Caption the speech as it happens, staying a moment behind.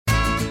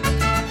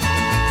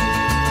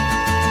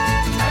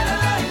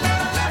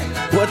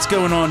What's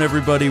going on,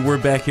 everybody? We're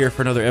back here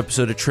for another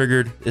episode of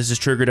Triggered. This is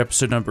Triggered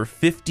episode number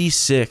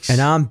 56.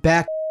 And I'm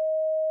back.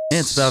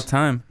 It's about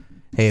time.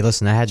 Hey,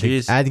 listen, I had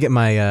to get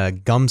my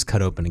gums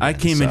cut open again. I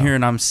came in here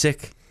and I'm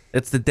sick.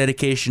 It's the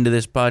dedication to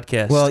this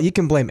podcast. Well, you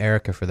can blame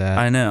Erica for that.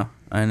 I know.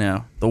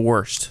 The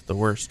worst.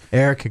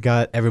 Erica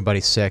got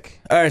everybody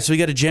sick. All right, so we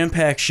got a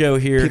jam-packed show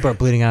here. People are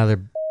bleeding out of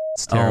their...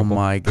 It's terrible. Oh,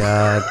 my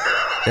God.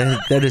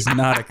 That is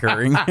not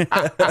occurring.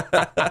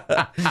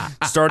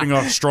 Starting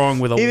off strong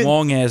with a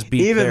long-ass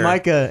beat even there.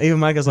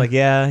 Micah's like,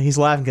 yeah, he's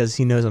laughing because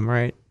he knows I'm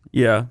right.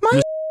 Yeah.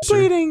 My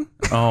bleeding.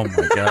 Oh,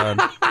 my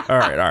God. All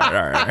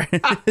right.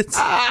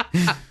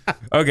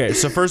 Okay,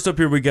 so first up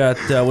here we got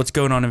what's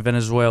going on in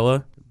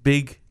Venezuela.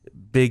 Big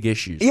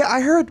issues. Yeah, I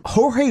heard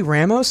Jorge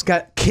Ramos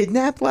got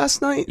kidnapped last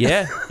night.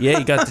 Yeah,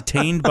 he got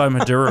detained by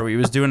Maduro. He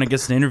was doing, I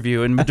guess, an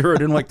interview, and Maduro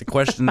didn't like the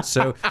questions,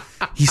 so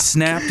he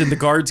snapped, and the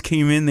guards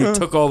came in. They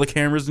took all the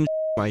cameras and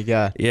My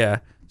God. Yeah,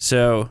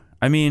 so,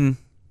 I mean,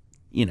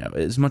 you know,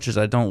 as much as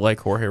I don't like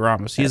Jorge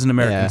Ramos, he's an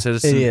American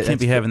citizen. Can't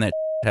be having that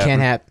happen.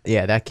 Can't happen.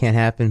 Yeah, that can't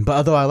happen. But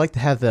although I like to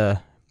have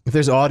if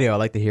there's audio, I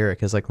like to hear it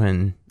because, like,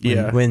 when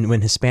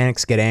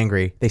Hispanics get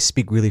angry, they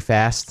speak really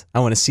fast. I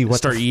want to see what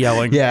start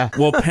yelling. Yeah.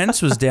 Well,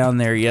 Pence was down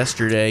there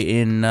yesterday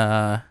in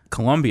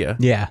Colombia.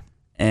 Yeah.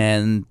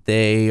 And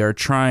they're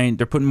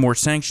putting more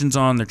sanctions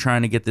on. They're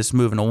trying to get this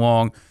moving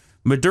along.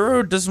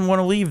 Maduro doesn't want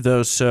to leave,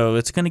 though, so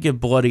it's going to get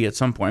bloody at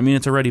some point. I mean,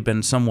 it's already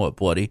been somewhat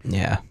bloody.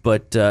 Yeah.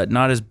 But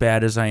not as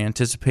bad as I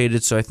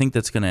anticipated, so I think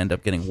that's going to end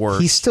up getting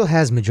worse. He still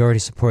has majority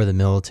support of the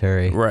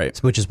military. Right.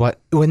 Which is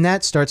when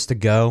that starts to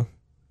go,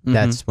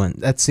 that's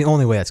the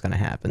only way that's going to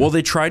happen. Well,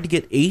 they tried to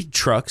get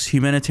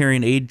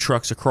humanitarian aid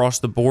trucks across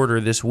the border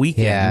this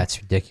weekend. Yeah,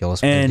 it's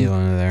ridiculous what they're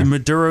doing over there.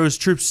 Maduro's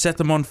troops set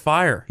them on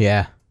fire.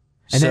 Yeah.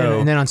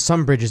 And then on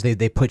some bridges,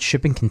 they put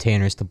shipping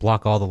containers to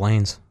block all the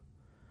lanes.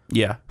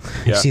 Yeah.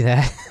 You see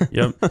that?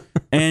 Yep.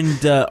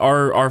 And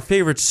our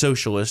favorite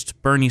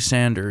socialist, Bernie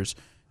Sanders,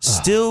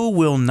 still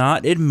will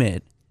not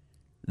admit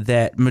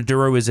that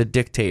Maduro is a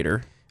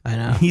dictator. I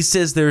know. He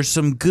says there's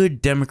some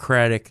good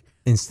democratic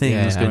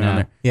things going on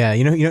there. Yeah,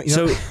 you know.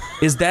 So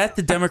is that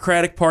the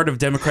democratic part of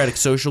democratic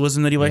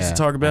socialism that he likes to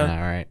talk about? All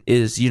right.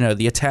 Is,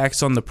 the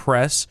attacks on the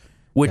press,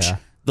 which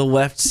the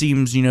left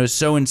seems,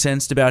 so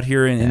incensed about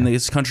here in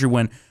this country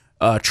when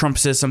Trump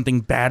says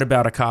something bad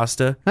about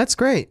Acosta. That's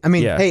great. I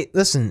mean, hey,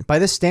 listen, by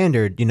this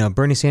standard,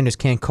 Bernie Sanders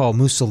can't call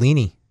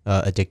Mussolini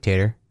a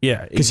dictator.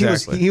 Yeah, exactly.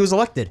 Because he was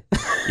elected.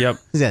 Yep.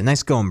 Yeah,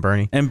 nice going,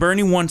 Bernie. And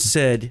Bernie once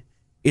said,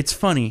 "It's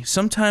funny,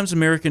 sometimes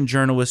American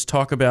journalists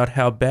talk about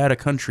how bad a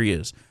country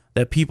is,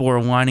 that people are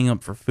lining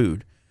up for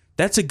food.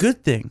 That's a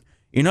good thing.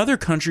 In other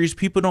countries,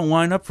 people don't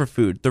line up for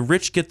food. The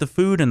rich get the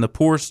food and the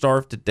poor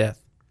starve to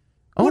death."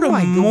 What a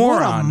moron.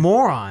 What a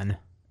moron.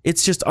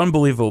 It's just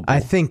unbelievable. I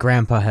think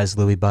Grandpa has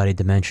Lewy body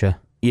dementia.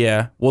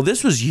 Yeah. Well,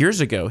 this was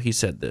years ago he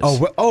said this.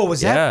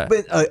 Was that?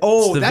 But,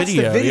 that's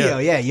the video.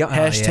 Yeah.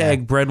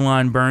 Hashtag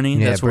Breadline Bernie.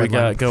 Yeah, that's what we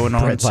got going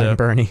on. Breadline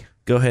Bernie.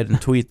 Go ahead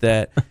and tweet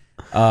that.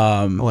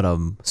 What a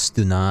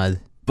stunad.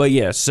 But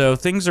yeah, so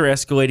things are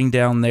escalating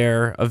down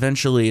there.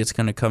 Eventually, it's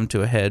going to come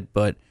to a head.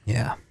 But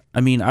yeah,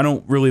 I mean, I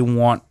don't really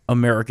want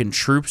American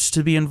troops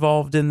to be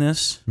involved in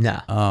this.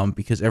 No.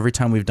 Because every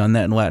time we've done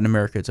that in Latin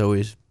America, it's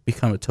always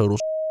become a total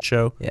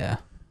show. Yeah.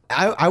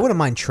 I wouldn't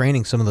mind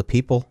training some of the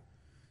people.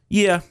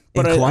 Yeah,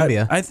 but in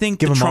Colombia. I think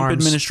the Trump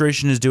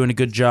administration is doing a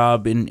good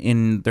job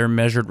in their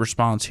measured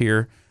response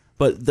here.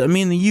 But, the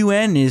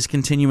UN is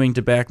continuing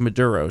to back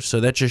Maduro, so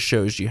that just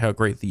shows you how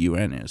great the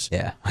UN is.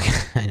 Yeah,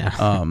 I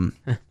know.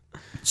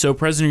 So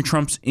President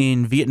Trump's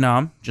in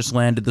Vietnam, just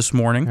landed this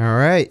morning. All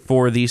right.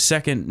 For the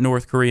second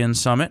North Korean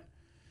summit.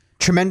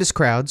 Tremendous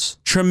crowds.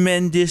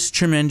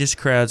 Tremendous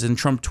crowds. And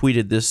Trump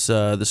tweeted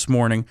this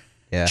morning.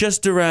 Yeah.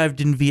 Just arrived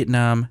in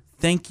Vietnam.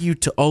 Thank you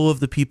to all of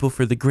the people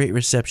for the great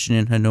reception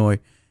in Hanoi.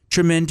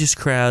 Tremendous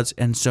crowds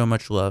and so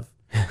much love.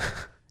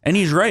 And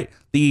he's right.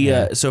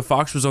 So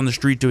Fox was on the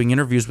street doing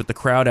interviews with the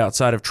crowd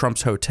outside of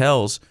Trump's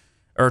hotel,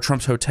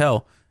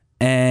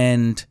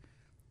 and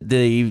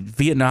the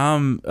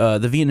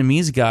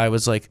Vietnamese guy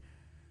was like,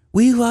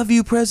 "We love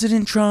you,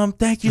 President Trump.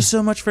 Thank you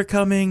so much for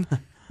coming.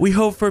 We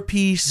hope for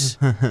peace."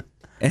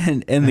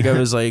 And the guy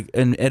was like,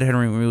 and Ed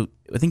Henry,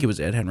 I think it was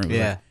Ed Henry.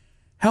 Yeah. Like,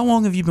 "How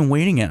long have you been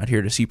waiting out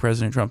here to see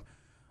President Trump?"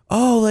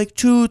 "Oh, like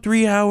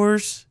 2-3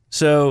 hours."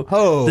 So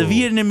the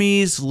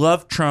Vietnamese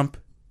love Trump.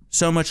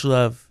 So much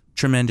love.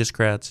 Tremendous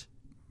crowds.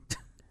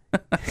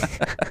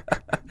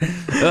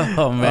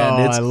 Oh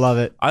man, I love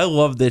it. I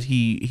love that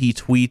he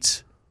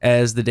tweets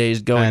as the day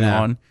is going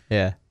on.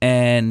 Yeah.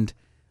 And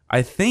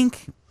I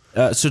think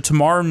so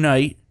tomorrow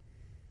night,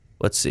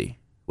 let's see.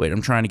 Wait,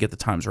 I'm trying to get the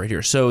times right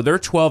here. So they're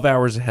 12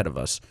 hours ahead of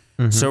us.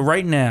 Mm-hmm. So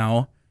right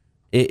now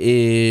it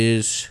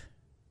is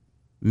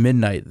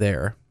midnight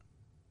there.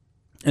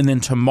 And then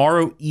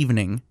tomorrow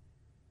evening,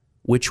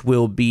 which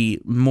will be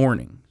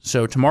morning.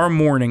 So tomorrow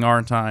morning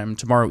our time,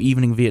 tomorrow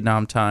evening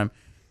Vietnam time,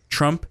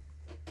 Trump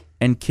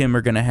and Kim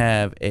are going to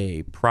have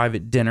a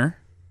private dinner.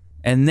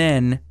 And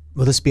then...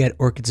 Will this be at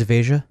Orchids of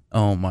Asia?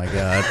 Oh, my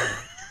God.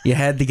 You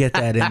had to get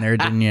that in there,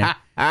 didn't you?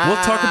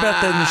 talk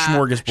about that in the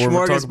smorgasbord.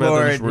 We'll talk about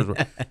that in the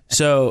smorgasbord.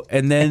 So,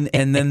 and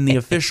then the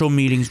official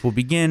meetings will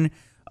begin.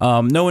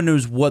 No one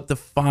knows what the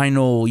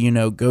final,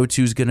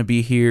 go-to is going to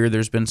be here.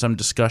 There's been some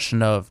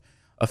discussion of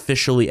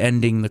officially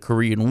ending the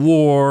Korean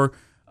War,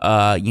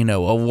 a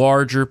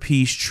larger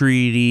peace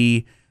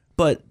treaty,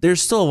 but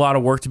there's still a lot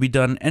of work to be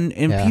done. And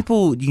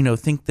people,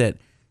 think that,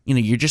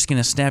 you're just going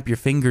to snap your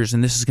fingers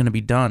and this is going to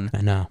be done.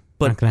 I know.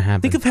 But not gonna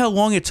happen. Think of how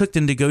long it took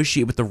to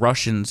negotiate with the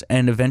Russians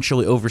and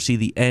eventually oversee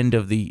the end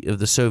of the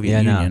Soviet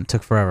Union. No, it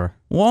took forever.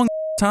 Long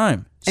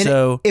time. And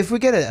so if we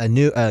get a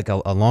new,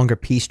 a longer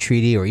peace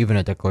treaty or even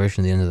a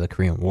declaration at the end of the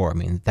Korean War, I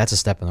mean, that's a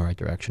step in the right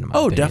direction. In my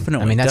opinion.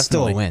 Definitely. I mean, that's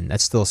definitely. still a win.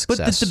 That's still a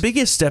success. But the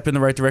biggest step in the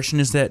right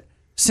direction is that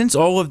since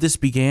all of this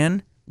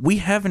began, we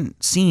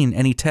haven't seen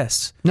any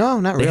tests. No,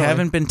 not really. They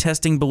haven't been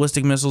testing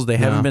ballistic missiles. They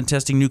haven't been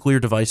testing nuclear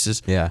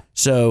devices. Yeah.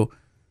 So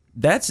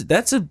that's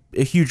a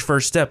huge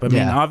first step. I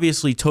mean,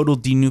 obviously, total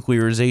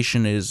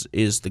denuclearization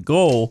is the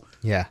goal.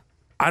 Yeah.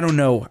 I don't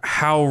know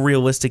how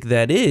realistic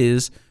that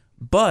is,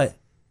 but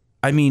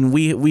I mean,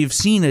 we've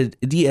seen a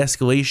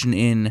de-escalation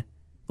in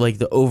like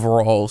the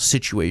overall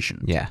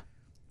situation. Yeah.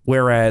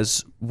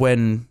 Whereas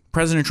when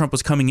President Trump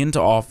was coming into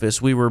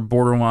office, we were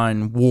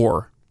borderline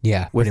war.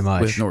 Yeah, pretty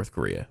much. With North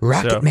Korea.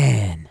 Rocket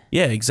Man.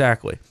 Yeah,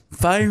 exactly.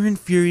 Fire and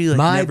fury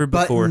like never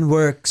before. My button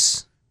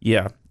works.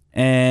 Yeah.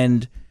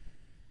 And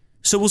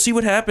so we'll see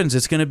what happens.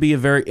 It's going to be a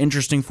very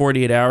interesting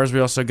 48 hours. We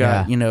also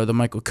got, the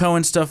Michael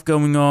Cohen stuff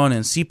going on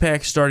and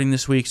CPAC starting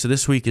this week. So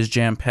this week is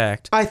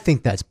jam-packed. I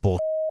think that's bull.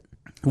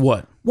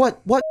 What?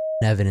 What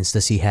evidence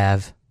does he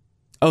have?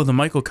 Oh, the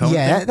Michael Cohen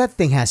thing? Yeah, that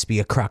thing has to be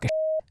a crock of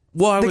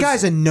Well, the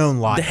guy's a known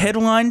liar. The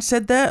headline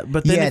said that,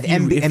 but then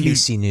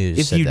NBC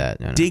News said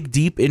that. If you dig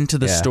deep into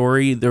the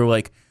story, they're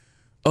like,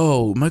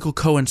 oh, Michael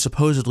Cohen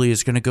supposedly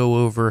is going to go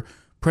over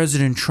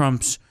President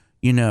Trump's,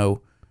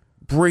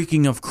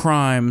 breaking of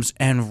crimes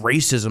and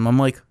racism. I'm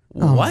like,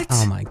 what?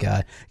 Oh my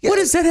God. What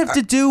does that have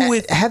to do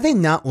with... Have they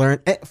not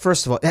learned...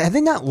 First of all, have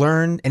they not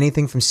learned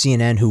anything from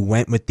CNN who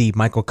went with the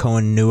Michael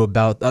Cohen knew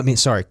about...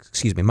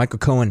 Michael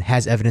Cohen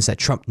has evidence that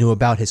Trump knew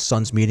about his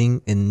son's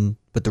meeting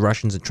with the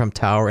Russians in Trump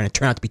Tower, and it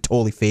turned out to be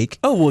totally fake.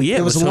 Oh, well, yeah.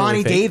 It was totally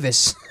Lonnie fake.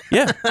 Davis.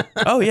 Yeah.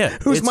 Oh, yeah.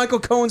 Who was Michael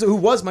Cohen's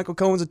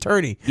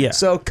attorney. Yeah.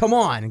 So, come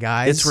on,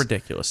 guys. It's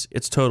ridiculous.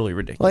 It's totally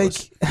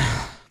ridiculous.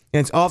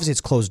 And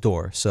it's closed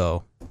door,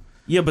 so...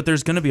 Yeah, but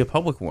there's going to be a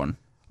public one.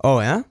 Oh,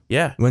 yeah?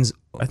 Yeah.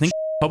 I think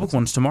public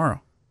one's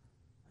tomorrow.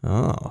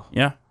 Oh.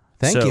 Yeah.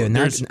 Thank you.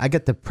 Now I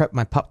get to prep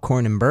my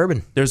popcorn and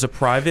bourbon. There's a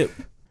private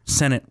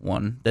Senate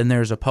one, then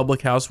there's a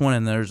public house one,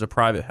 and there's a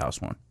private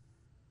house one.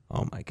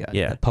 Oh, my God.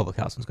 Yeah. That public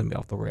house one's going to be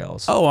off the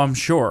rails. Oh, I'm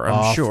sure.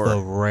 Off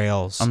the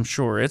rails. I'm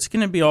sure. It's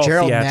going to be all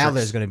Gerald theatrics.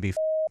 Nadler's going to be...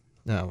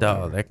 No.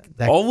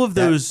 All of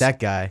those... That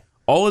guy.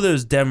 All of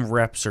those Dem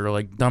reps are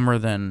like dumber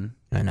than...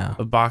 I know.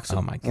 A box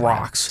of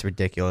rocks. It's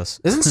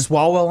ridiculous. Isn't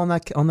Swalwell on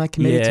that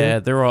committee too? Yeah,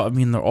 they're all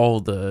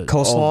the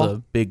Coleslaw? all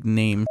the big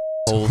name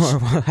holes.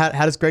 how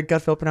does Greg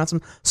Gutfeld pronounce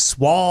him?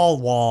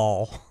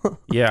 Swalwall.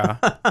 Yeah.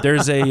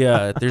 There's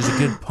a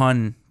good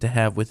pun to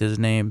have with his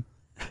name.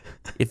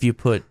 If you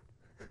put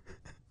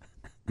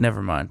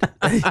Never mind.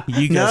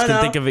 You guys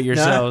can think of it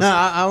yourselves. No,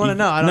 I want to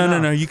know. I don't know.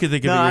 No. You can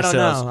think of it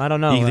yourselves. I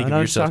don't know. You can think I know of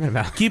what yourselves. you're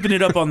talking about. Keeping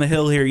it up on the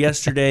hill here.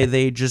 Yesterday,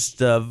 they just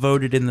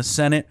voted in the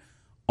Senate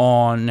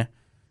on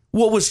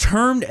what was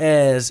termed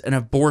as an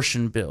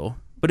abortion bill,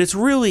 but it's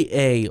really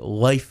a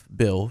life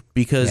bill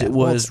because it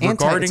was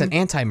regarding... It's an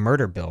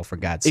anti-murder bill, for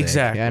God's sake.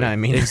 Exactly. Yeah, I know what I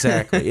mean.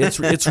 Exactly.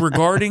 It's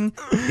regarding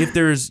if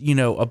there's,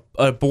 a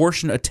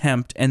abortion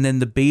attempt and then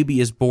the baby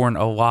is born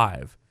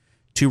alive,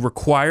 to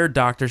require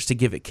doctors to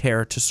give it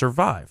care to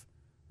survive,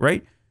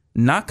 right?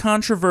 Not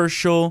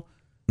controversial.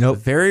 Nope.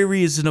 Very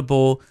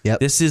reasonable. Yep.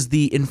 This is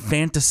the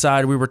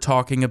infanticide we were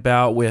talking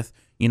about with,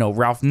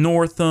 Ralph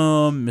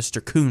Northam,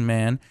 Mr.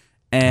 Coonman,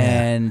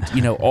 and,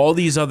 all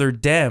these other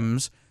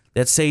Dems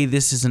that say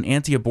this is an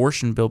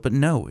anti-abortion bill, but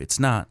no, it's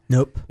not.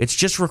 Nope. It's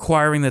just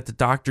requiring that the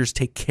doctors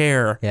take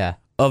care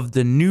of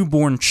the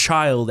newborn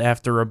child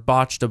after a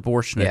botched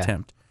abortion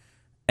attempt.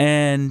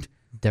 And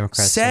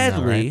Democrats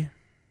sadly,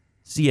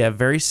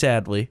 very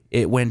sadly,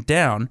 it went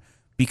down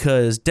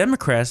because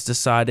Democrats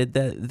decided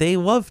that they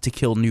love to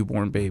kill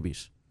newborn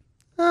babies.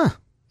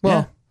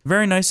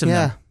 Very nice of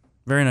them.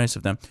 Very nice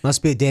of them.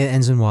 Must be a day that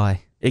ends in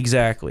Y.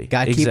 Exactly.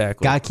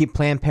 Gotta keep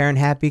Planned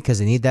Parenthood happy because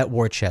they need that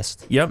war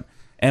chest. Yep.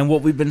 And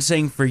what we've been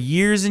saying for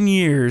years and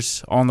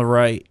years on the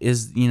right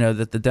is,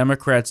 that the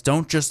Democrats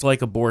don't just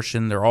like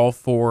abortion. They're all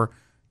for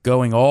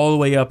going all the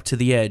way up to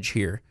the edge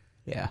here.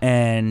 Yeah.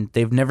 And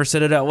they've never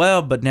said it out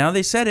loud, but now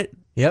they said it.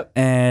 Yep.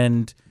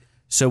 And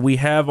so we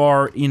have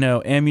our,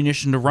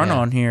 ammunition to run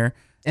on here.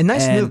 And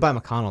nice move by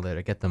McConnell there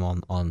to get them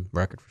on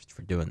record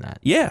for doing that.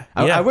 Yeah.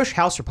 I wish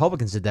House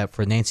Republicans did that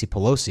for Nancy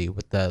Pelosi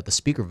with the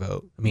speaker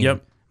vote. I mean,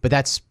 but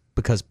that's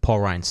because Paul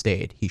Ryan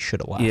stayed. He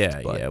should have left.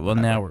 Yeah. Well,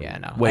 now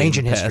we're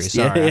ancient history.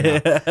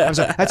 Sorry. I'm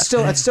sorry. That's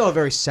still a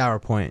very sour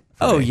point.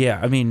 Yeah.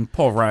 I mean,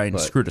 Paul Ryan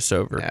screwed us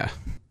over. Yeah.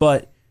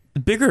 But the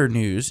bigger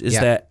news is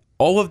that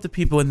all of the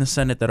people in the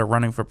Senate that are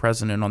running for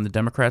president on the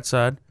Democrat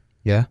side,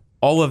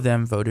 all of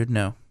them voted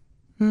no.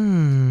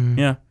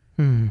 Yeah.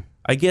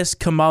 I guess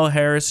Kamala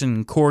Harris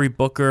and Cory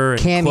Booker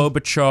and Cammy.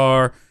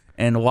 Klobuchar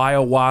and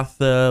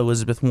Hiawatha,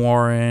 Elizabeth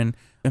Warren.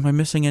 Am I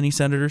missing any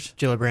senators?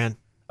 Gillibrand.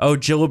 Oh,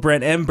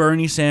 Gillibrand and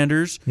Bernie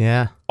Sanders.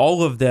 Yeah.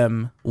 All of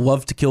them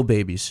love to kill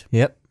babies.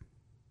 Yep.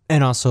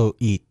 And also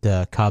eat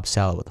Cobb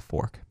salad with a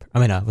fork.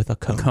 I mean, with a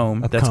comb.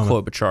 Comb. That's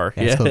Klobuchar.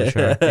 Yeah,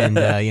 Klobuchar.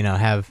 And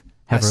have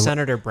her.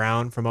 Senator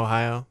Brown from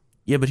Ohio.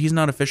 Yeah, but he's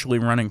not officially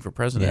running for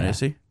president, is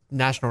he?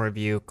 National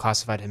Review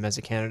classified him as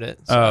a candidate.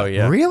 So, Oh,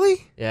 yeah.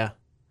 Really? yeah.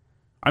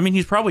 I mean,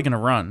 he's probably going to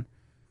run.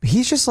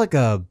 He's just like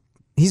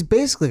he's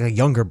basically like a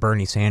younger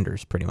Bernie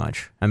Sanders, pretty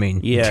much. I mean,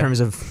 Yeah. in terms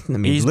of, I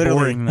mean, He's literally,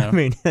 boring, though. I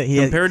mean,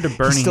 Compared to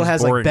Bernie, he still he's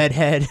has boring. like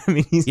bedhead. I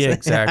mean, he's Yeah,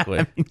 exactly.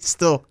 I mean,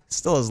 still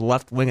as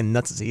left wing and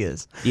nuts as he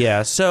is.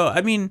 Yeah, so,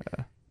 I mean,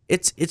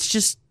 it's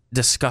just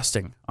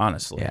disgusting,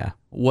 honestly. Yeah.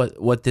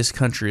 What this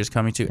country is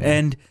coming to.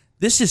 And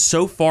this is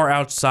so far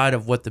outside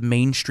of what the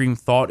mainstream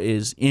thought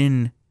is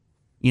in,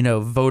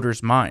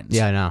 voters' minds.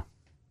 Yeah, I know.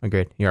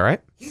 Agreed. You all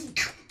right?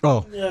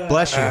 Oh,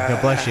 bless you.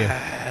 God bless you.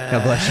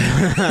 God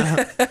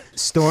bless you.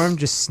 Storm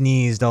just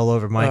sneezed all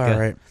over Micah. All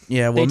right.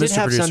 Yeah, well, They did Mr.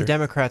 have Producer. some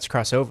Democrats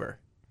cross over.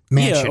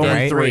 Manchin, only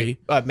right? three.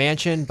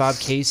 Manchin, Bob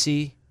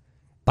Casey,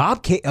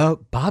 Bob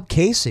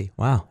Casey.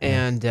 Wow.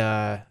 and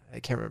I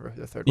can't remember who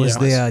the third Was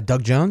one was. the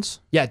Doug Jones?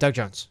 Yeah, Doug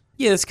Jones.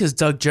 Yeah, it's because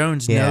Doug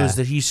Jones Yeah. knows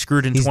that he's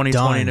screwed in He's 2020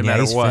 done. no Yeah,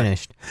 matter he's what.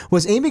 finished.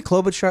 Was Amy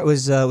Klobuchar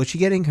was she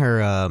getting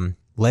her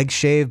legs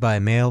shaved by a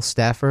male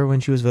staffer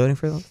when she was voting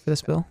for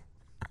this bill?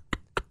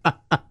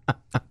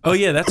 Oh,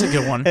 yeah, that's a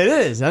good one. It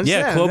is. I'm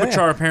Yeah, saying,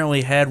 Klobuchar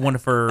apparently had one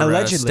of her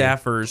Allegedly.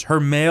 staffers, her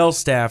male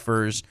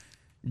staffers,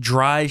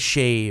 dry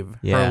shave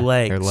Yeah, her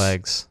legs Her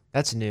legs.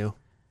 That's new.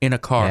 in a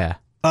car.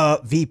 Yeah.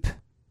 Veep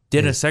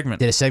Did a segment.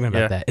 did a segment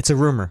about Yeah. that. It's a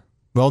rumor.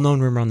 Well-known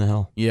rumor on the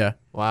Hill. Yeah.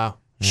 Wow.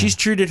 She's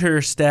treated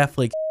her staff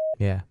like,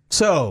 Yeah.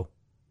 So,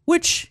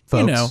 which,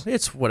 Folks.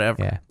 it's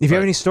whatever. yeah. If you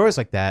have any stories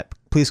like that,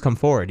 please come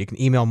forward. You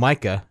can email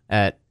Micah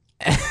at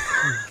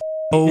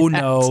Oh,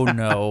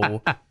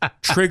 no.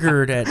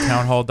 Triggered at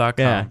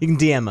townhall.com. You can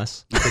DM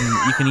us.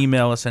 You can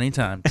email us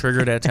anytime.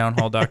 Triggered at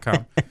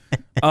townhall.com.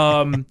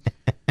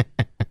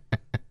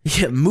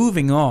 Yeah,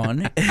 moving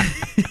on.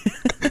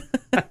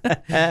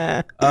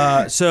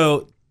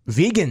 So,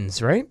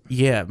 Vegans, right?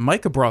 yeah,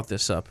 Micah brought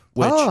this up,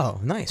 which Oh,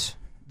 nice.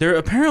 there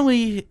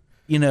apparently,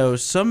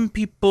 some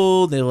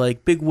people, they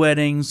like big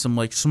weddings, some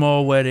like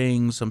small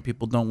weddings, some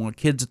people don't want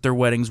kids at their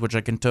weddings, which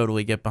I can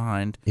totally get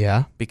behind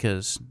Yeah.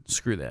 because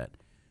screw that.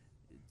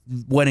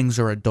 Weddings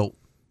are adult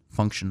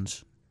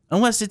functions.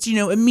 Unless it's,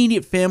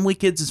 immediate family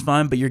kids is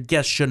fine, but your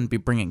guests shouldn't be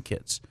bringing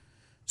kids.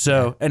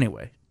 So,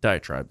 anyway,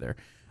 diatribe there.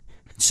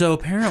 So,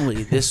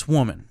 apparently, this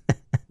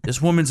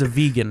woman's a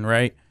vegan,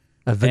 right?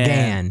 A vegan.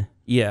 And-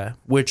 yeah,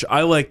 which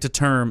I like to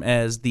term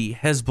as the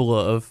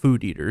Hezbollah of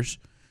food eaters.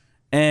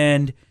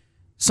 And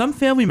some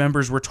family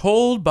members were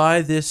told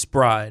by this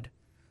bride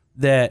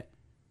that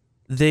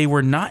they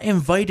were not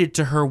invited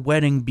to her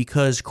wedding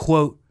because,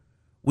 quote,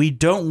 we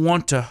don't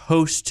want to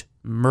host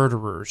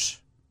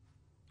murderers.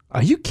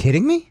 Are you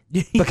kidding me?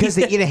 Because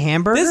they eat a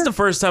hamburger? This is the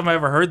first time I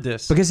ever heard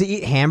this. Because they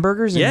eat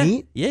hamburgers and yeah,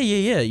 meat?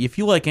 yeah. If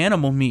you like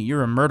animal meat,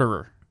 you're a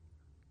murderer.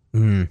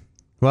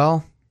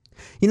 Well,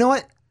 you know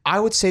what? I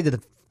would say to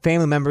the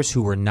family members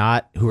who were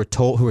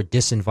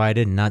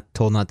disinvited and not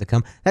told not to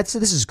come, this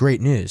is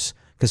great news.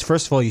 Because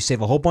first of all, you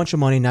save a whole bunch of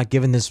money not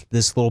giving this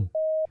little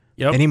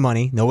Yep. any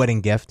money, no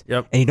wedding gift.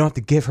 Yep. And you don't have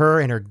to give her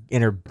and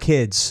her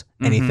kids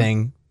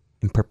anything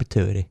in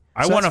perpetuity.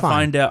 I So want to that's fine.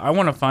 find out. I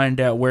want to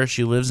find out where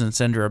she lives and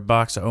send her a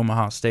box of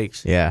Omaha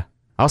steaks. Yeah.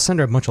 I'll send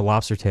her a bunch of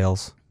lobster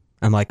tails.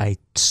 I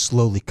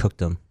slowly cooked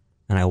them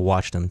and I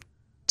watched them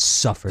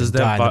suffer. Does and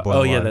die that? in the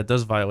boiling Yeah, water. that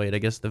does violate, I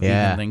guess, the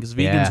Yeah, vegan thing. Because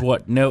vegans, yeah.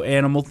 what? No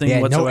animal thing Yeah,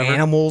 whatsoever. no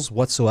animals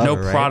whatsoever.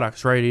 No right?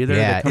 products, right? Either.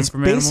 Yeah, that come it's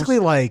from basically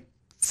animals? like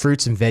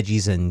fruits and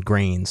veggies and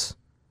grains,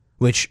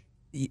 which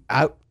Yeah.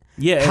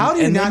 how and, do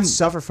you and not then,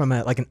 suffer from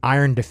like an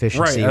iron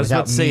deficiency I was without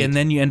about to say, meat? and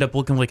then you end up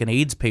looking like an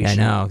AIDS patient.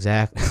 I know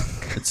exactly.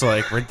 It's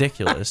like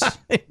ridiculous.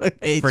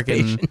 AIDS Freaking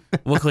patient.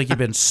 look like you've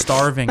been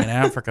starving in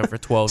Africa for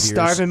 12 years.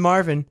 Starving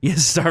Marvin. Yeah,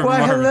 starving Why,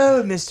 Marvin.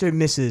 hello, Mr.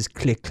 and Mrs.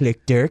 Click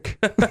Click Dirk.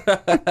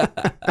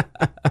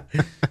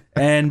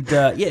 And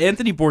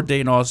Anthony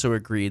Bourdain also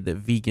agreed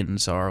that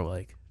vegans are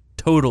like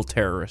total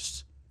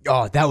terrorists.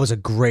 Oh, that was a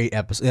great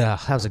episode. Yeah,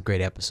 that was a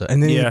great episode.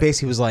 And then he Yeah.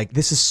 basically was like,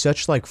 "This is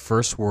such like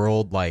first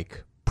world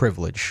like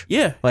privilege.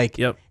 Yeah. Like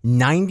Yep.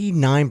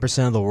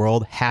 99% of the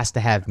world has to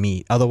have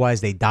meat,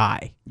 otherwise they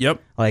die.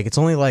 Yep. Like it's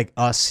only like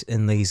us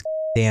and these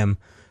damn,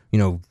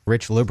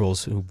 rich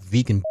liberals who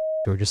vegan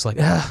who are just like,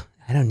 I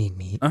don't need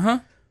meat.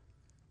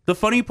 The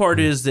funny part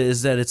is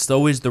that it's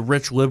always the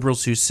rich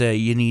liberals who say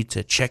you need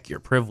to check your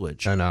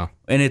privilege. I know.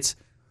 And it's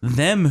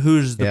them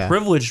who's the Yeah.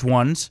 privileged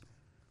ones.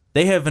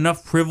 They have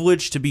enough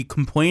privilege to be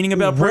complaining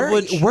about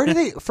privilege. Where do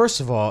they? First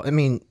of all, I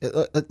mean,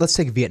 let's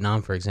take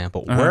Vietnam for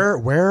example. Uh-huh.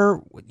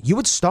 Where you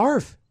would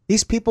starve.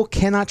 These people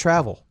cannot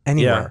travel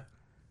anywhere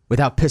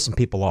without pissing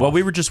people off. Well,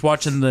 we were just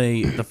watching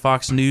the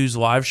Fox News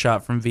live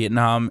shot from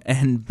Vietnam,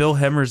 and Bill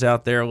Hemmer's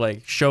out there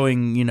like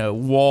showing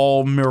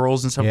wall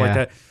murals and stuff like Yeah.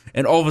 that.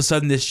 and all of a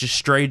sudden this just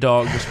stray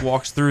dog just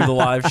walks through the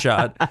live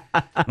shot.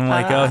 I'm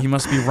like, oh, he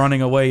must be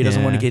running away. He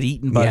doesn't want to get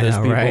eaten by those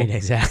people. Right,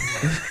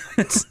 exactly.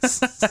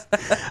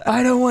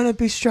 I don't want to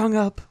be strung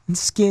up and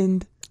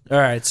skinned. All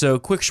right, so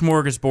quick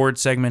smorgasbord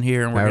segment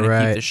here, and we're going to All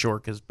keep right. this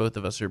short because both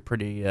of us are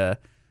pretty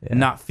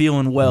not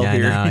feeling well Yeah, I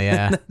here. know,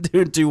 yeah. Not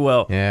doing too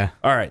well. Yeah.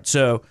 All right,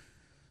 so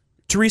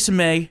Theresa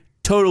May,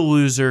 total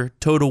loser,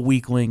 total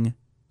weakling.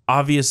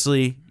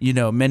 Obviously,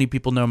 many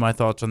people know my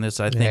thoughts on this.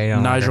 I think you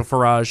don't Nigel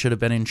Farage should have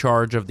been in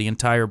charge of the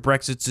entire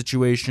Brexit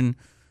situation,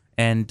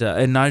 and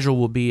Nigel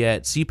will be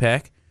at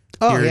CPAC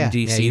here in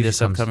D.C. Yeah,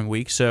 this upcoming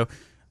week. So,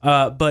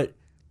 but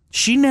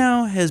she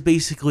now has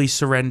basically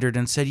surrendered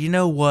and said, you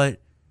know what?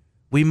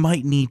 We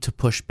might need to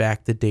push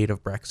back the date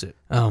of Brexit.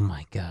 Oh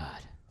my God.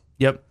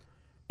 Yep.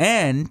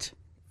 And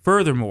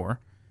furthermore,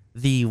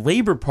 the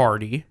Labour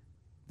Party,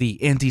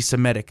 the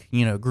anti-Semitic,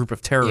 group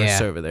of terrorists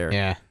over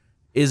there,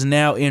 is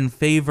now in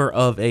favor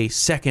of a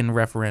second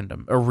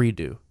referendum, a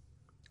redo.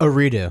 A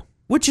redo.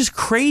 Which is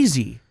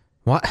crazy.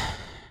 What?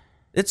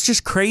 It's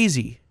just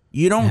crazy.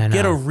 You don't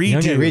get a redo. You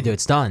don't get a redo.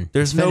 It's done.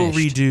 There's It's no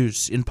finished.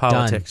 redos in Done.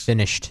 politics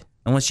Finished.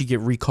 unless you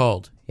get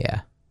recalled.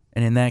 Yeah.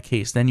 And in that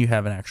case, then you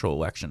have an actual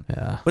election.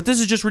 Yeah. But this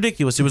is just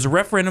ridiculous. It was a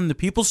referendum. The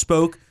people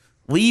spoke.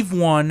 Leave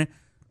won,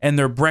 and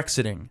they're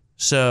Brexiting.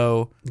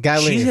 So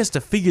Gotta she leave. has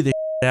to figure this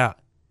out.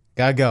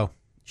 Gotta go.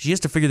 She has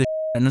to figure this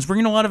out. And it's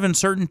bringing a lot of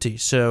uncertainty.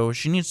 So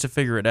she needs to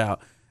figure it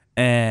out.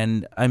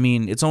 And, I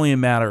mean, it's only a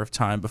matter of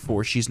time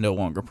before she's no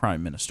longer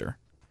prime minister.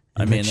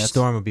 I mean, that's...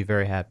 Storm would be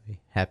very happy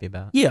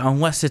about. Yeah,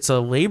 unless it's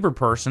a Labour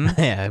person.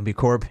 Yeah, it'd be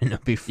Corbyn.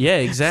 It'd be Yeah,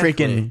 exactly.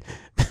 freaking.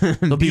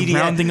 They'll be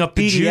rounding up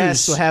the BDS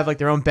Jews. will have like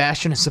their own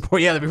bastion of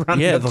support. Yeah, they'll be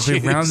rounding up the they'll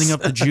Jews. be rounding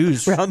up the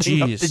Jews. rounding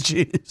Jeez. up the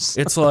Jews.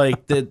 It's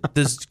like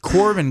this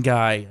Corbyn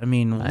guy. I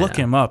mean, look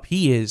know. him up.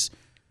 He is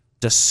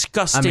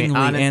disgustingly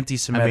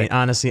anti-Semitic. I mean,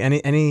 honestly,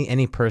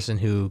 any person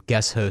who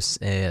guest hosts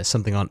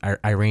something on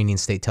Iranian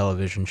state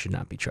television should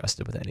not be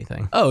trusted with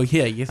anything. oh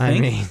yeah, you think?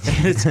 I mean,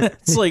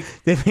 it's like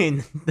I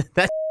mean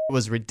that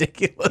was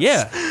ridiculous.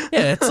 yeah,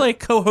 it's like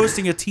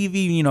co-hosting a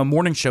TV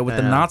morning show with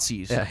the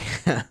Nazis. Yeah.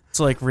 It's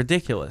like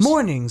ridiculous.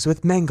 Mornings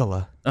with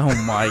Mengele. Oh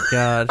my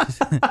god,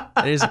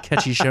 that is a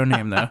catchy show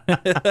name though.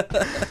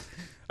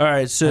 All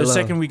right, so Hello.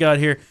 second we got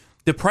here,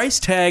 the price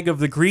tag of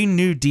the Green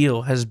New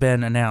Deal has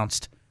been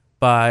announced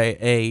by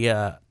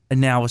a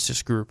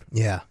analysis group,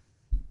 Yeah.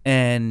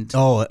 and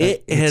Oh,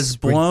 it it's has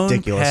blown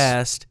ridiculous.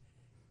 past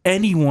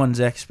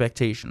anyone's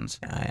expectations.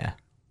 Yeah.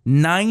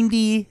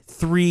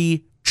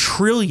 $93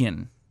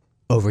 trillion.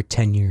 Over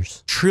 10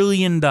 years. $1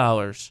 trillion.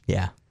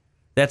 Yeah.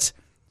 That's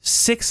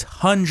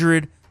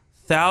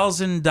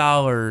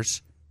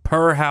 $600,000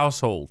 per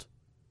household.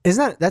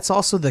 That's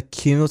also the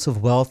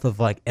cumulative wealth of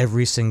like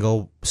every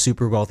single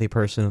super wealthy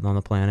person on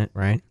the planet,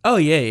 right? Oh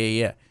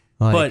yeah.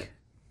 Like- But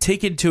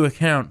take into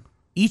account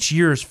each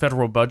year's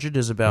federal budget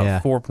is about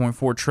Yeah.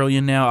 $4.4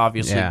 trillion now,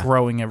 obviously Yeah.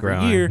 growing every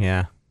year.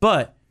 Yeah.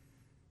 But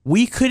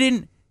we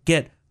couldn't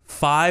get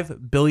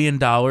 $5 billion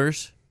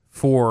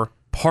for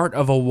part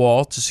of a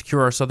wall to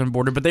secure our southern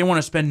border, but they want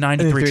to spend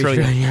 $93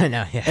 trillion. Yeah,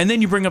 no, yeah. And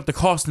then you bring up the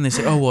cost and they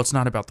say, oh, well, it's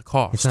not about the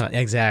cost. It's not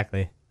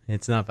exactly.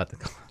 It's not about the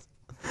cost.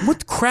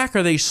 What crack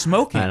are they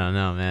smoking? I don't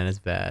know, man. It's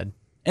bad.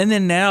 And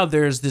then now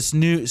there's this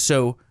new,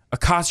 so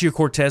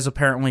Ocasio-Cortez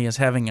apparently is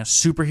having a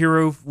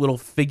superhero little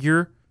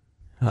figure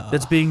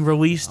that's being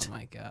released. Oh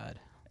my god.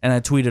 And I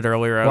tweeted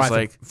earlier, I was Why,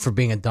 like, for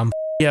being a dumb.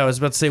 yeah, I was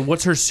about to say,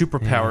 what's her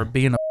superpower?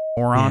 Being a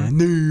moron?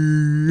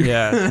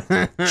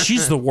 Yeah.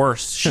 She's the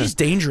worst. She's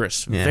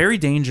dangerous. Yeah. Very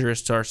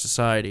dangerous to our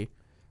society.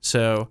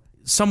 So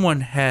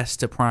someone has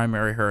to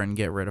primary her and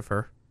get rid of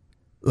her.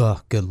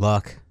 Ugh, good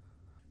luck.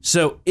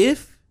 So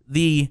if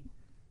the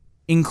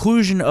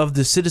inclusion of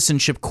the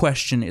citizenship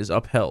question is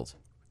upheld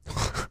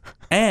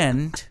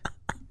and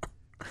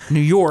New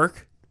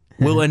York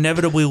will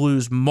inevitably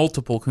lose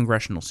multiple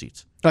congressional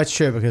seats, That's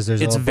true because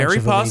there's it's a bunch very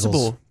of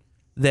possible illegals.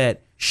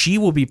 that she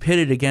will be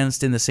pitted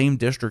against in the same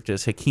district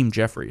as Hakeem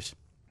Jeffries,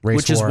 Race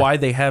which is war. why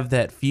they have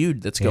that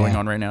feud that's going Yeah.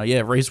 on right now.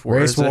 Yeah, race war.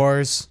 Race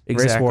wars.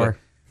 Exactly. Race war.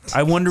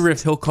 I wonder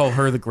if he'll call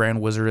her the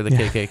Grand Wizard of the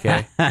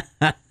KKK.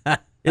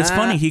 It's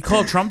funny, he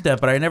called Trump that,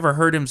 but I never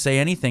heard him say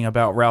anything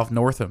about Ralph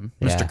Northam,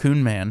 Yeah. Mr.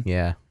 Coon Man,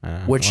 Yeah.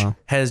 which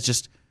has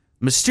just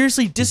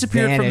mysteriously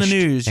disappeared from the Vanished.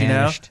 news,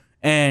 Vanished.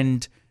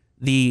 And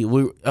the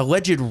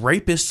alleged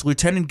rapist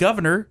lieutenant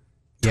governor,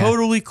 Yeah.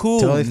 totally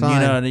cool. Totally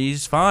fine.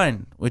 He's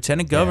fine.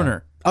 Lieutenant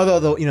governor. Although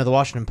the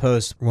Washington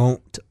Post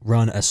won't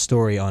run a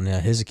story on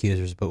his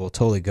accusers, but will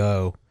totally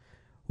go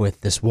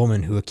with this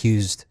woman who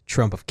accused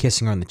Trump of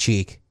kissing her on the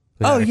cheek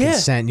without Oh, her yeah.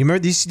 consent. You remember?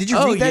 Did you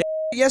Oh, read that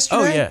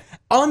yesterday? Oh, yeah.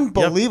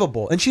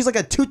 Unbelievable. And she's like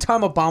a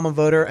two-time Obama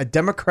voter, a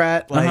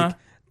Democrat, like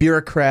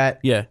bureaucrat.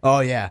 Yeah. Oh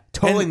yeah.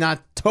 Totally And-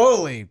 not.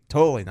 Totally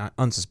not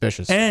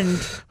unsuspicious. And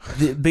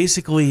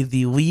basically,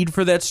 the lead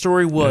for that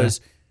story was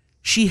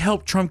she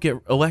helped Trump get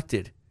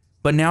elected,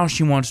 but now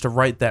she wants to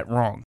right that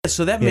wrong.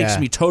 So that makes Yeah.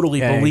 me totally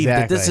Yeah, believe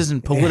that this exactly.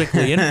 isn't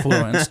politically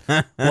influenced.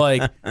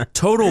 Like,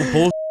 total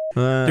bullshit.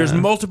 There's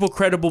multiple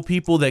credible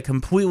people that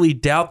completely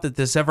doubt that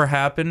this ever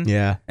happened.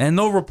 Yeah. And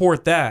they'll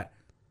report that.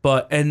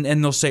 But and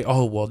they'll say,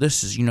 oh well,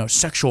 this is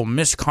sexual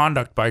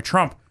misconduct by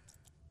Trump.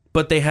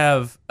 But they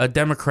have a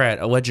Democrat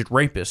alleged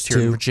rapist here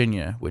in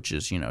Virginia, which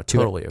is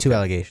totally okay. 2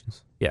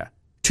 allegations. Yeah.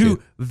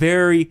 Two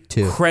very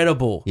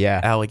credible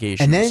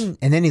allegations.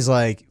 And then he's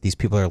like, these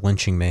people are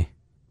lynching me.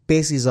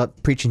 Basically, he's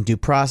up preaching due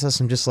process.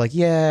 I'm just like,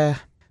 yeah,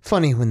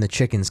 funny when the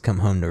chickens come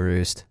home to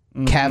roost.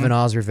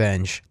 Kavanaugh's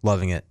revenge,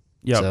 loving it.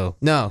 Yep. So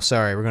no,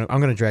 sorry,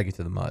 I'm gonna drag you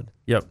through the mud.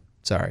 Yep.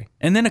 Sorry.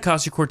 And then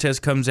Ocasio-Cortez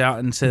comes out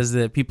and says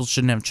that people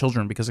shouldn't have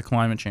children because of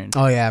climate change.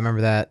 Oh yeah, I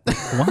remember that.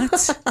 What?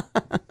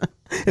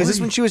 Is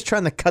this when she was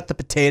trying to cut the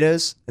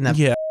potatoes in that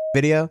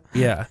video?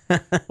 Yeah.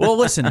 Well,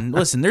 listen.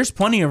 There's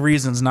plenty of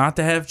reasons not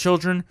to have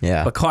children.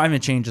 Yeah. But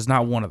climate change is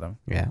not one of them.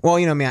 Yeah. Well,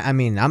 I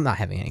mean, I'm not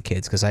having any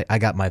kids because I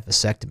got my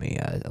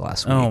vasectomy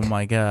last week. Oh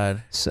my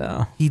God.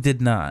 So he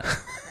did not.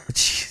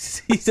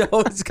 Jeez, he's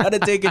always got to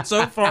take it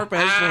so far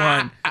past the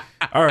line.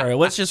 All right,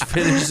 let's just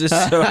finish this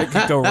so I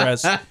can go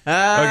rest.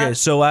 Okay,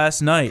 so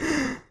last night,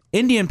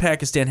 India and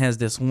Pakistan has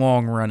this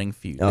long-running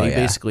feud. They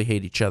basically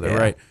hate each other,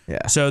 right?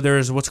 Yeah. So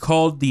there's what's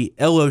called the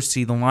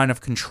LOC, the line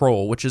of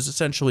control, which is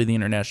essentially the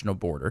international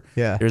border.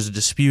 Yeah. There's a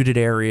disputed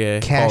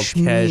area called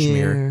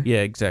Kashmir.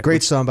 Yeah, exactly.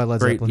 Great song by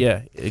Led Zeppelin.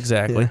 Yeah,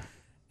 exactly. Yeah.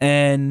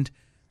 And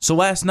so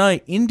last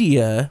night,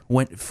 India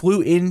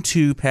flew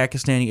into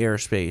Pakistani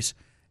airspace.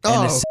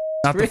 And it's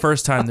not the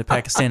first time that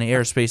Pakistani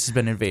airspace has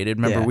been invaded.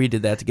 Remember, we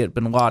did that to get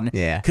bin Laden.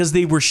 Yeah. Because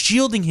they were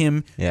shielding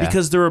him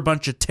because there were a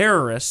bunch of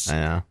terrorists. I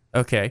know.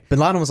 Okay. Bin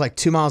Laden was like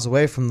 2 miles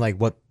away from like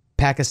what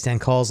Pakistan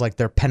calls like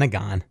their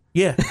Pentagon.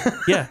 Yeah,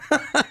 yeah.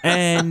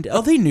 And,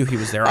 they knew he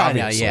was there,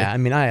 obviously. I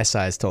mean, ISI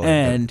is totally.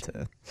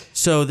 And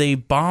so they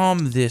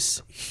bombed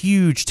this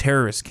huge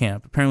terrorist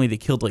camp. Apparently they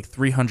killed like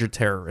 300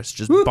 terrorists,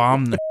 just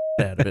bombed the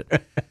out of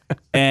it.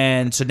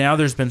 And so now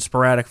there's been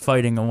sporadic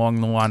fighting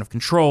along the line of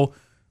control.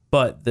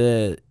 But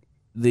the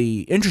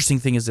interesting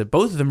thing is that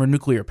both of them are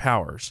nuclear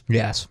powers.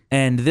 Yes.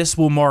 And this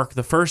will mark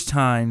the first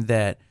time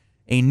that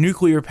a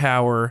nuclear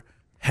power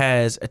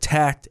has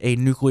attacked a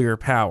nuclear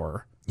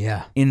power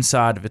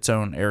inside of its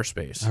own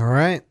airspace. All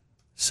right.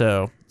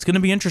 So it's going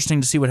to be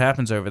interesting to see what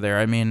happens over there.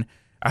 I mean,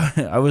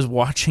 I was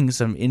watching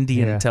some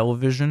Indian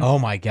television. Oh,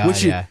 my God,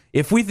 which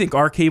if we think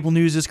our cable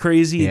news is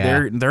crazy,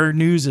 their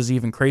news is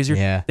even crazier.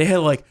 Yeah. They had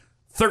like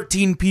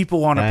 13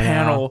 people on a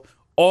panel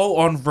all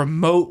on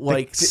remote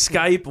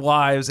Skype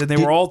lives, and they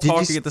were all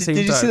talking at the same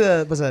time. Did you see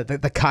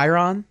the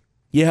Chiron?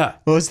 Yeah.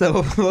 What was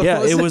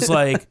that? It was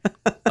like,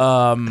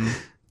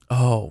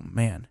 oh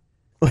man,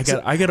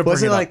 I got to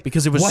bring it up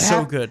because it was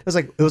so good.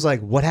 It was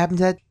like, what happened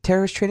to that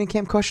terrorist training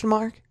camp? Question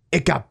mark.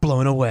 It got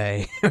blown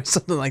away, or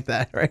something like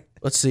that, right?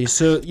 Let's see.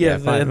 So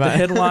the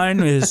headline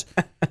is,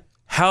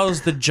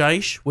 "How's the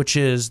Jaish, which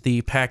is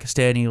the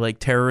Pakistani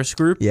terrorist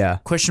group?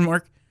 Question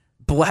mark.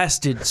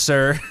 Blasted,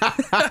 sir."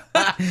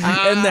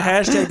 And the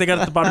hashtag they got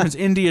at the bottom is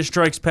India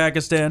strikes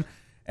Pakistan,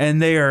 and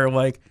they are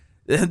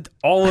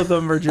all of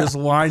them are just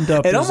lined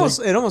up. It almost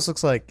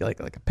looks like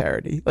a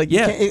parody.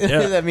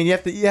 I mean, you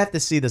have to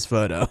see this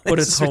photo. But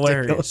it's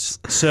hilarious.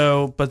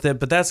 So, but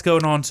that's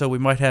going on. So we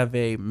might have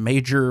a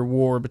major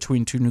war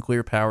between two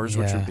nuclear powers,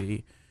 which would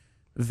be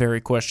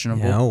very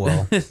questionable. Yeah,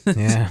 well,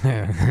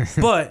 yeah.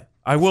 But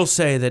I will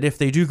say that if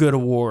they do go to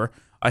war,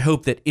 I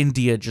hope that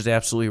India just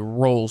absolutely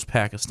rolls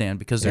Pakistan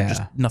because they're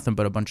just nothing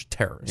but a bunch of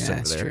terrorists over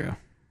that's there. True.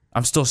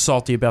 I'm still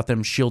salty about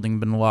them shielding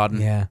bin Laden.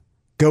 Yeah.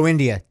 Go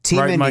India. Team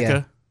right, India.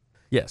 Micah?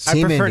 Yes.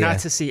 I prefer not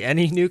to see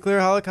any nuclear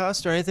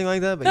holocaust or anything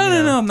like that. But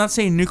No. I'm not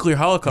saying nuclear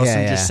holocaust.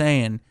 I'm just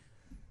saying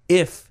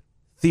if,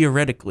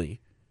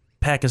 theoretically,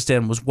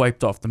 Pakistan was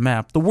wiped off the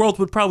map, the world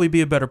would probably be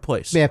a better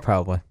place. Yeah,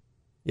 probably.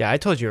 Yeah, I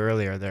told you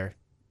earlier they're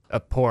a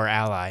poor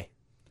ally.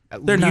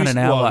 They're not an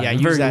ally. Well,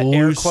 use that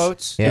loose. air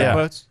quotes. Yeah. Air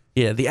quotes.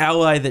 Yeah, the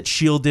ally that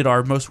shielded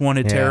our most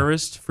wanted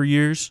terrorist for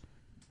years.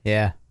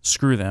 Yeah.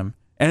 Screw them.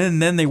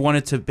 And then they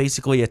wanted to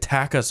basically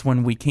attack us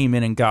when we came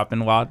in and got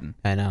bin Laden.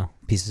 I know.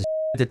 Pieces of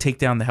to take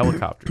down the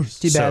helicopters.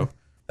 Too bad.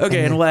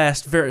 Okay, and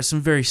last,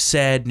 some very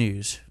sad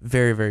news.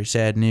 Very, very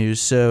sad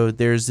news. So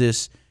there's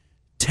this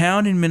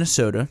town in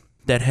Minnesota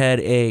that had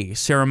a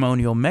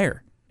ceremonial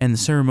mayor, and the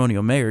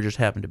ceremonial mayor just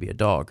happened to be a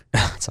dog.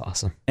 That's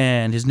awesome.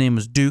 And his name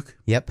was Duke.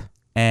 Yep.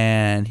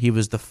 And he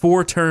was the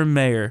 4-term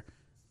mayor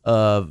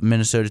of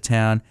Minnesota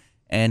town,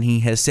 and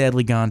he has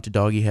sadly gone to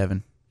doggy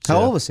heaven. So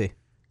how old was he?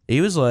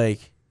 He was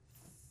like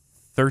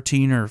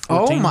 13 or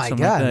 14. Oh my God! Like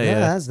that.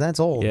 Yeah, that's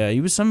old. Yeah, he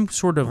was some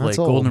sort of That's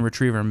golden old.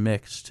 retriever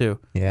mix too.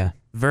 Yeah.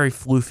 Very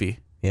floofy.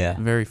 Yeah.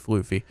 Very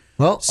floofy.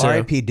 Well, So-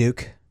 R.I.P.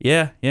 Duke.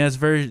 Yeah,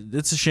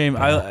 it's a shame.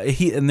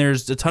 And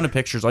there's a ton of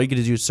pictures. All you got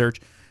to do is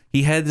search.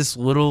 He had this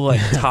little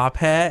top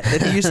hat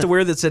that he used to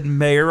wear that said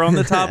mayor on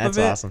the top That's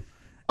of it. awesome.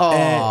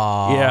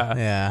 Oh,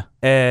 yeah.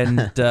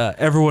 And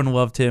everyone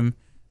loved him.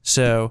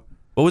 So,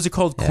 what was it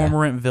called?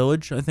 Cormorant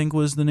Village, I think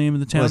was the name of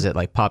the town. Was it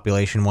like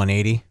population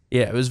 180?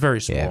 Yeah, it was very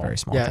small. Yeah, very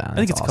small Yeah. town. I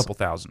think That's it's a couple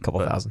thousand. Couple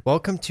but- thousand.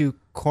 Welcome to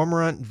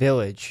Cormorant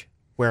Village,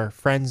 where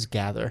friends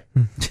gather.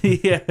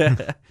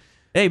 Yeah.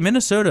 Hey,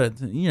 Minnesota,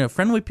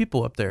 friendly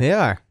people up there. They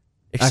are.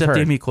 except heard.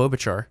 Amy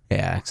Klobuchar.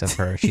 Yeah, except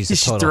her. She's a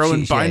She's total.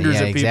 throwing binders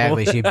at people.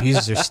 Exactly. She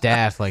abuses her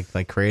staff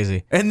like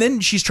crazy. And then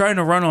she's trying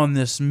to run on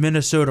this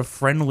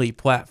Minnesota-friendly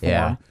platform.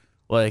 Yeah.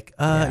 Like,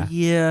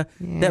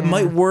 that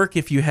might work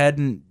if you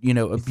hadn't, Thrown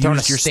a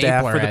abused your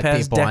staff stapler for the at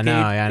past people. I decade.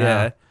 know, I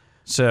know.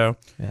 So,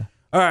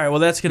 all right, well,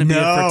 that's going to be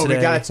it for today.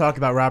 we gotta talk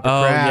about Robert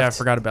Oh, Kraft. yeah, I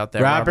forgot about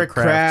that. Robert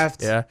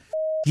Kraft. Yeah.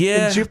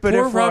 Yeah, In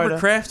Jupiter, poor Florida. Robert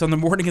Kraft on the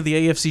morning of the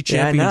AFC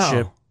Yeah, I know.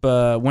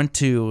 Championship went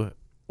to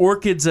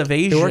Orchids of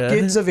Asia. The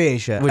Orchids of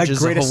Asia, which a is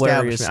great a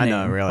hilarious establishment. name.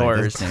 I know, really.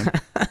 Hilarious name.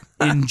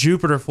 In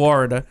Jupiter,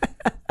 Florida.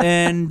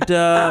 And,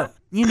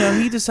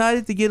 he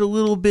decided to get a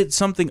little bit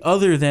something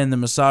other than the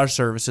massage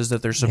services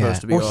that they're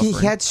supposed to be offering.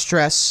 He had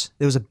stress.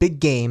 There was a big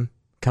game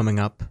coming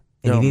up,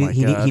 and Oh he my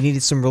God. he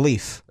needed some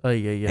relief. Oh,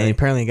 yeah. And he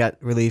apparently got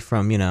relief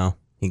from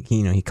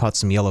he caught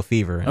some yellow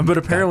fever. and But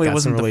apparently got it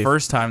wasn't some the relief.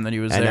 first time that he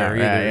was I know, there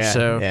right, either. yeah,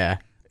 So, yeah,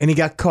 and he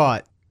got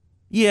caught.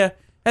 yeah,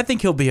 I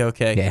think he'll be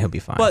okay. Yeah, he'll be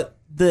fine. But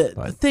the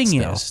But thing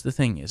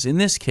still. is, in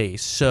this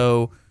case,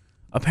 so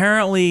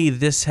apparently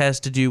this has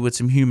to do with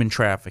some human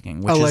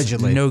trafficking, which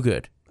Allegedly. is no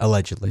good.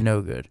 Allegedly.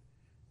 No good.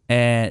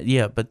 And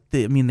yeah, but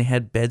they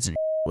had beds and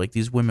like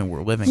these women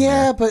were living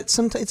Yeah, there. but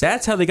sometimes.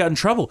 That's how they got in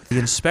trouble. The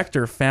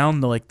inspector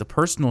found the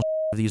personal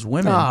of these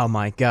women, Oh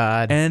my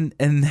God. and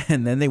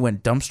then they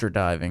went dumpster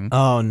diving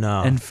Oh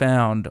no. and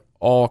found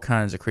all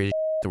kinds of crazy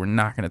that we're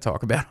not going to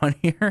talk about on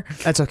here.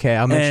 That's okay.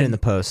 I'll mention it in and- the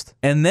post.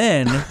 And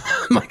then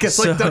Mike,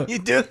 so- don't you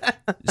do that?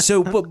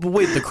 So, but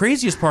wait, the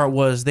craziest part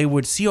was they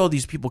would see all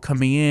these people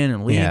coming in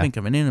and leaving, Yeah.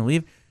 coming in and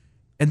leaving,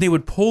 and they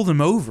would pull them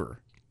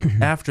over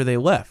after they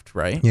left,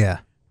 right? Yeah.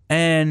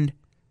 And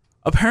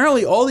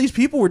apparently all these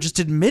people were just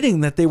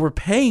admitting that they were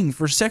paying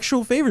for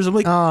sexual favors. I'm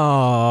like,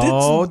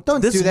 Oh,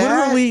 don't this do that.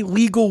 literally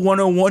legal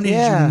 101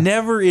 Yeah. is you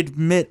never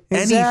admit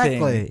anything.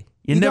 Exactly.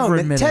 You never don't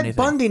admit Ted anything.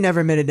 Bundy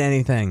never admitted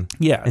anything.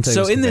 Yeah. until he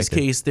So was in this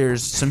convicted. case,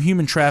 there's some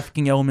human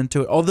trafficking element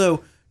to it,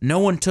 although no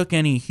one took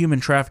any human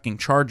trafficking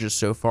charges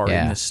so far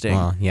in this sting,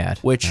 Well, yeah.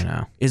 which I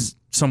know. is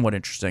somewhat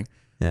interesting.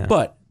 Yeah.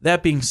 But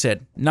that being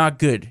said, not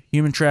good.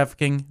 Human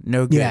trafficking,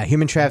 no good. Yeah,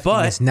 human trafficking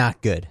But- is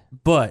not good.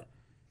 But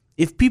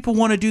if people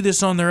want to do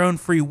this on their own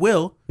free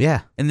will,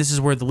 Yeah. and this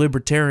is where the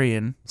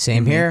libertarian,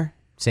 Same here.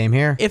 Same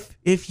here.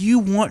 if you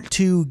want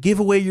to give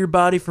away your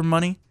body for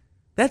money,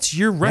 that's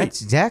your right.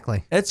 That's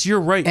exactly. That's your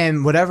right.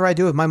 And whatever I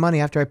do with my money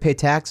after I pay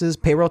taxes,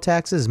 payroll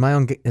taxes,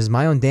 is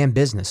my own damn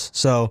business.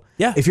 So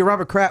Yeah. if you're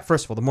Robert Kraft,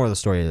 first of all, the moral of the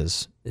story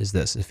is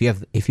this: if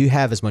you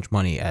have as much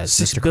money as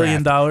 $6 Mr.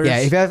 billion? Kraft,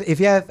 yeah, if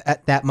you have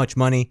that much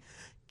money,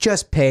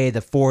 just pay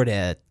the $4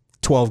 to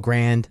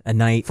 $12,000 a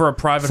night For a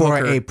private for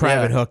hooker. a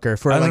private Yeah. hooker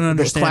for I don't like the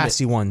understand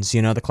classy ones,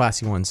 the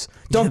classy ones.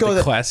 Don't Yeah, go the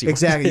the classy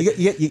ones. exactly.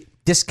 You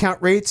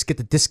discount rates, get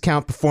the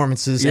discount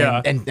performances,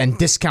 Yeah. and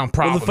discount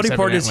Well, problems. the funny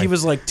part is he evidently.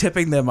 was like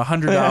tipping them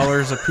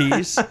 $100 a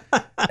piece,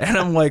 and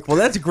I'm like, well,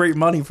 that's great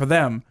money for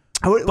them.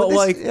 Well, But this-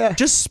 like, yeah.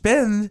 just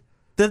spend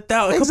a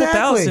couple Exactly.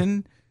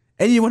 thousand,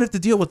 and you won't have to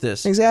deal with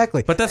this.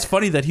 Exactly. But that's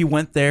funny that he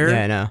went there,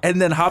 Yeah, I know.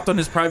 and then hopped on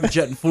his private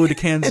jet and flew to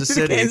Kansas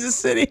City Kansas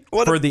City.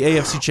 What for a, the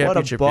AFC what a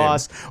Championship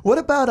boss. game. What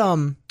about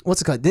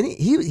what's it called? Didn't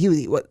he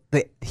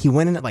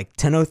went in at like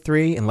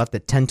 10:03 and left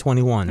at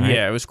 10:21, right?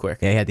 Yeah, it was quick.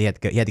 Yeah, he had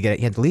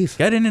to leave.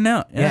 Got in and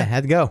out. Yeah,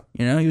 had to go.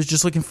 He was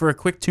just looking for a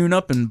quick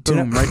tune-up and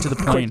boom, right to the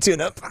plane. Quick tune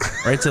up.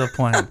 Right to the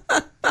plane.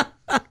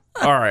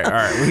 All right.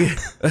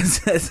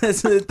 That's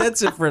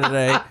it for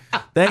today.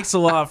 Thanks a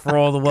lot for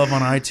all the love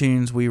on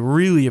iTunes. We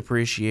really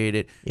appreciate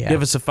it. Yeah.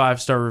 Give us a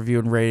 5-star review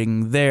and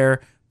rating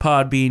there.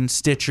 Podbean,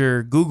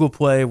 Stitcher, Google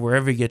Play,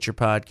 wherever you get your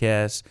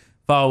podcasts.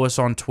 Follow us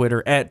on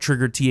Twitter at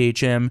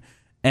TriggerTHM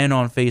and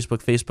on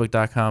Facebook,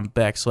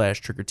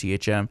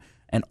 facebook.com/TriggerTHM.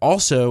 And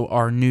also,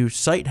 our new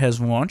site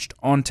has launched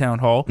on Town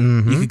Hall.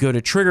 You could go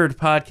to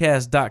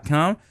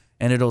triggeredpodcast.com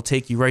and it'll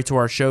take you right to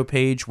our show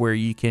page where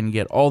you can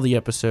get all the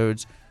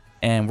episodes.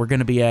 And we're going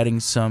to be adding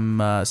some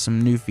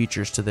new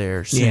features to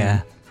there soon.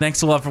 Yeah.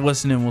 Thanks a lot for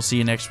listening. We'll see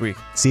you next week.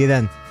 See you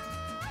then.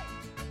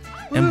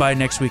 And by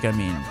next week, I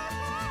mean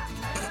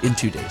in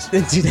 2 days.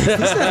 In 2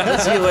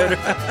 days. See you later.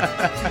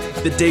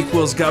 The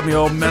Dayquil's got me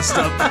all messed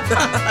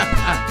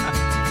up.